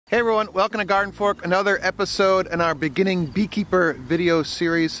Hey everyone, welcome to GardenFork, another episode in our Beginning Beekeeper video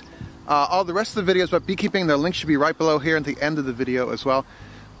series. All the rest of the videos about beekeeping, the link should be right below here at the end of the video as well.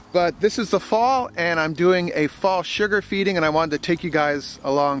 But this is the fall and I'm doing a fall sugar feeding and I wanted to take you guys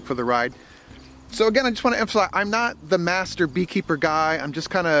along for the ride. So again, I just want to emphasize, I'm not the master beekeeper guy. I'm just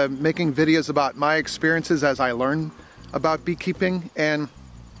kind of making videos about my experiences as I learn about beekeeping, and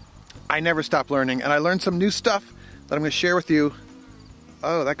I never stop learning. And I learned some new stuff that I'm going to share with you.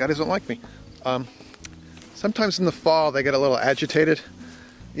 Oh, that guy doesn't like me. Sometimes in the fall they get a little agitated,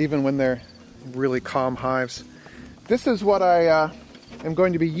 even when they're really calm hives. This is what I am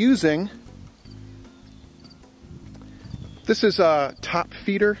going to be using. This is a top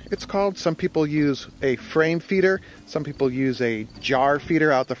feeder, it's called. Some people use a frame feeder. Some people use a jar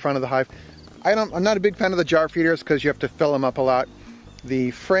feeder out the front of the hive. I'm not a big fan of the jar feeders because you have to fill them up a lot.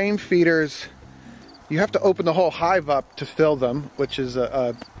 The frame feeders, you have to open the whole hive up to fill them, which is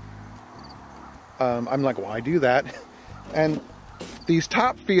I'm like, why do that? And these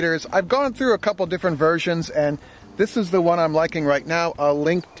top feeders, I've gone through a couple different versions, and this is the one I'm liking right now. I'll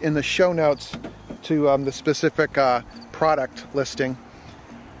link in the show notes to the specific product listing.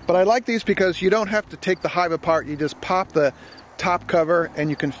 But I like these because you don't have to take the hive apart. You just pop the top cover and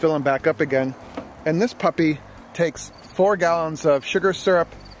you can fill them back up again. And this puppy takes 4 gallons of sugar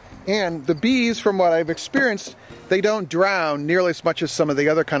syrup. And the bees, from what I've experienced, they don't drown nearly as much as some of the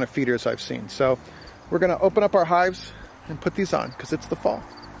other kind of feeders I've seen. So we're going to open up our hives and put these on because it's the fall.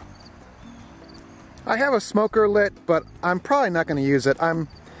 I have a smoker lit, but I'm probably not going to use it.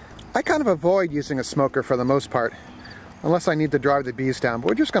 I kind of avoid using a smoker for the most part, unless I need to drive the bees down. But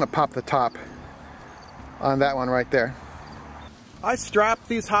we're just going to pop the top on that one right there. I strap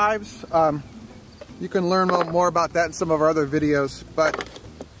these hives. You can learn more about that in some of our other videos, but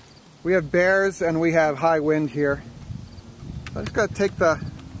we have bears and we have high wind here. I'm just going to take the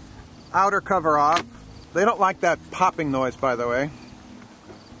outer cover off. They don't like that popping noise, by the way.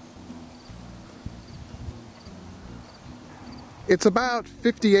 It's about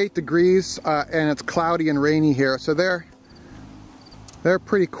 58 degrees and it's cloudy and rainy here, so they're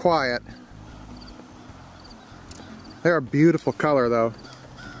pretty quiet. They're a beautiful color though.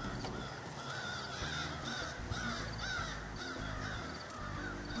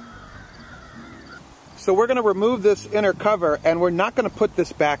 So we're going to remove this inner cover and we're not going to put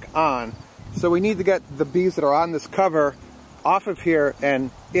this back on. So we need to get the bees that are on this cover off of here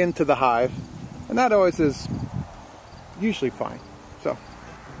and into the hive. And that always is usually fine. So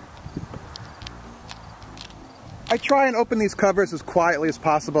I try and open these covers as quietly as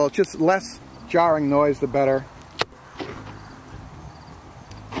possible. It's just less jarring noise, the better.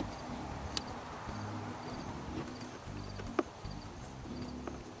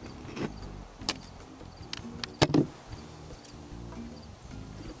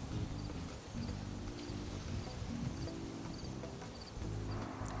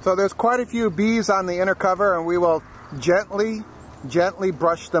 So there's quite a few bees on the inner cover, and we will gently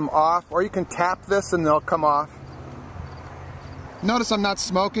brush them off, or you can tap this and they'll come off. Notice I'm not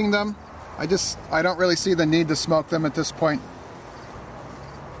smoking them. I don't really see the need to smoke them at this point.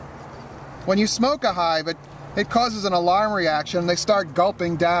 When you smoke a hive, it causes an alarm reaction. They start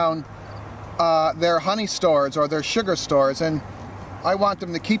gulping down their honey stores or their sugar stores, and I want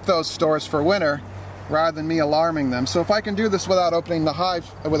them to keep those stores for winter rather than me alarming them. So if I can do this without opening the hive,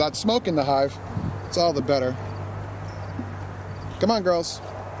 without smoking the hive, it's all the better. Come on, girls.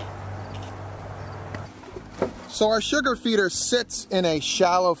 So our sugar feeder sits in a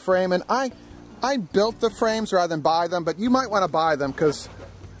shallow frame, and I built the frames rather than buy them, but you might want to buy them because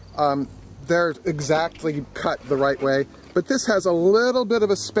they're exactly cut the right way. But this has a little bit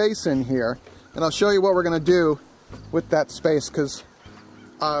of a space in here, and I'll show you what we're going to do with that space because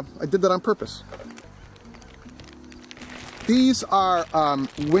I did that on purpose. These are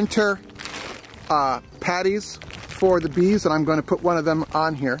winter patties for the bees, and I'm going to put one of them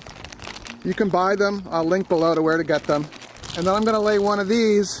on here. You can buy them. I'll link below to where to get them. And then I'm going to lay one of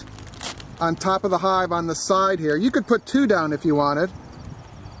these on top of the hive on the side here. You could put 2 down if you wanted.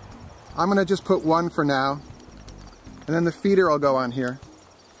 I'm going to just put 1 for now. And then the feeder will go on here.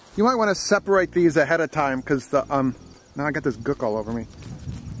 You might want to separate these ahead of time because the now I got this gook all over me.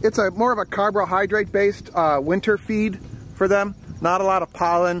 It's more of a carbohydrate-based winter feed for them. Not a lot of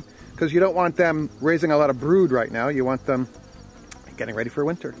pollen because you don't want them raising a lot of brood right now. You want them getting ready for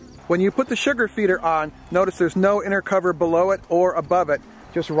winter. When you put the sugar feeder on, notice there's no inner cover below it or above it.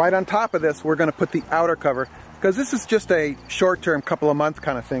 Just right on top of this, we're going to put the outer cover because this is just a short-term, couple of month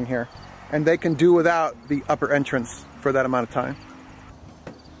kind of thing here. And they can do without the upper entrance for that amount of time.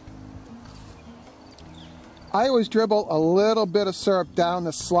 I always dribble a little bit of syrup down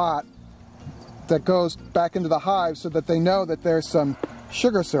the slot that goes back into the hive so that they know that there's some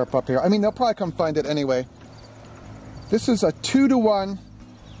sugar syrup up here. I mean, they'll probably come find it anyway. This is a 2-to-1,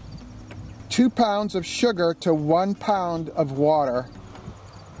 2 pounds of sugar to 1 pound of water.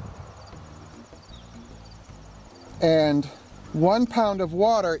 And 1 pound of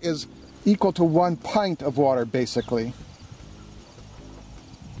water is equal to 1 pint of water, basically.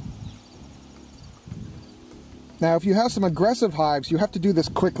 Now, if you have some aggressive hives, you have to do this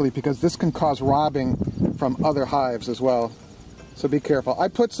quickly because this can cause robbing from other hives as well. So be careful. I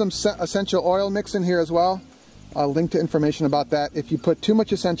put some essential oil mix in here as well. I'll link to information about that. If you put too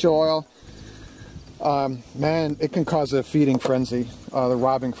much essential oil, man, it can cause a feeding frenzy, the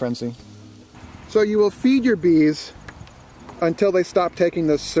robbing frenzy. So you will feed your bees until they stop taking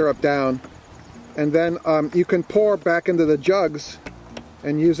the syrup down. And then you can pour back into the jugs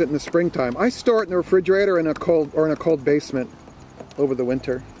and use it in the springtime. I store it in the refrigerator in a cold basement over the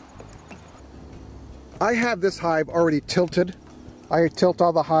winter. I have this hive already tilted. I tilt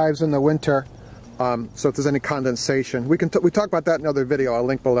all the hives in the winter, so if there's any condensation. We talk about that in another video, I'll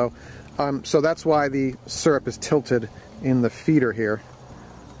link below. So that's why the syrup is tilted in the feeder here.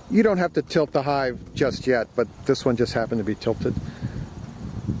 You don't have to tilt the hive just yet, but this one just happened to be tilted.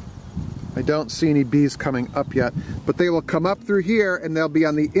 I don't see any bees coming up yet, but they will come up through here and they'll be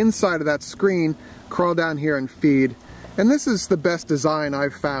on the inside of that screen, crawl down here and feed. And this is the best design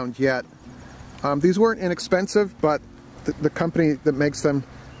I've found yet. These weren't inexpensive, but the company that makes them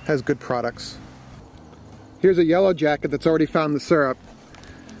has good products. Here's a yellow jacket that's already found the syrup.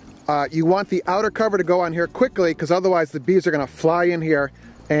 You want the outer cover to go on here quickly because otherwise the bees are going to fly in here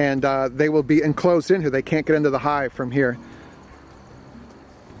and they will be enclosed in here. They can't get into the hive from here.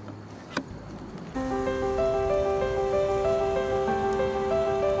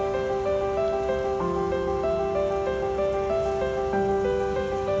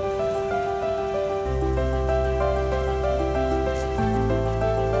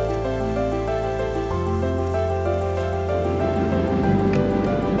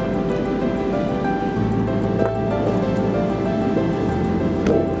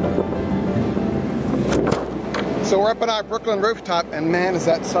 So we're up on our Brooklyn rooftop, and man, is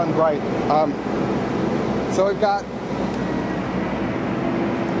that sun bright. So we've got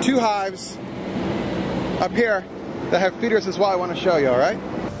 2 hives up here that have feeders as well. I want to show you, all right?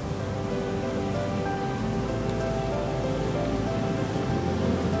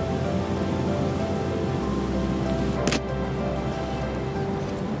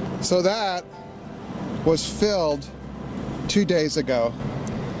 So that was filled 2 days ago.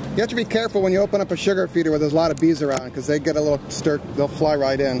 You have to be careful when you open up a sugar feeder where there's a lot of bees around because they get a little stirred, they'll fly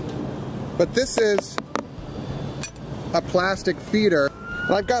right in. But this is a plastic feeder.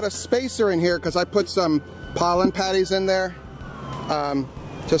 And I've got a spacer in here because I put some pollen patties in there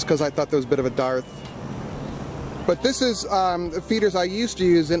just because I thought there was a bit of a dearth. But this is the feeders I used to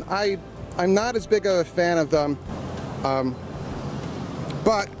use, and I'm not as big of a fan of them,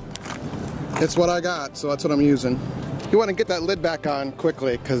 but it's what I got, so that's what I'm using. You want to get that lid back on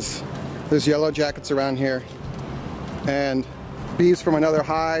quickly because there's yellow jackets around here, and bees from another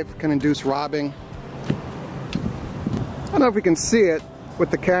hive can induce robbing. I don't know if we can see it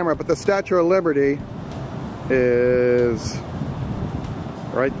with the camera, but the Statue of Liberty is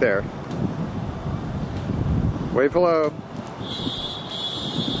right there. Wave hello.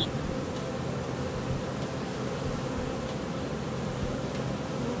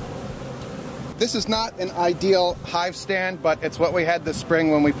 This is not an ideal hive stand, but it's what we had this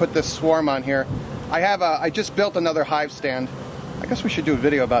spring when we put this swarm on here. I just built another hive stand. I guess we should do a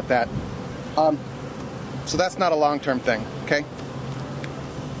video about that. So that's not a long-term thing, okay?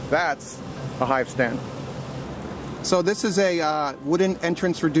 That's a hive stand. So this is a wooden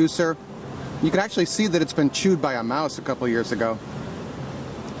entrance reducer. You can actually see that it's been chewed by a mouse a couple years ago.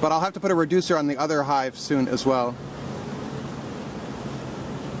 But I'll have to put a reducer on the other hive soon as well.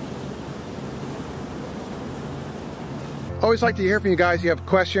 Always like to hear from you guys. If you have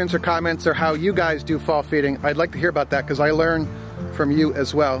questions or comments or how you guys do fall feeding, I'd like to hear about that because I learn from you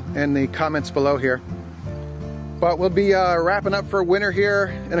as well in the comments below here. But we'll be wrapping up for winter here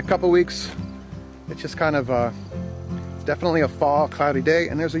in a couple weeks. It's just kind of it's definitely a fall cloudy day,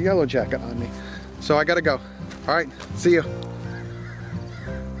 and there's a yellow jacket on me. So I gotta go. All right, see you.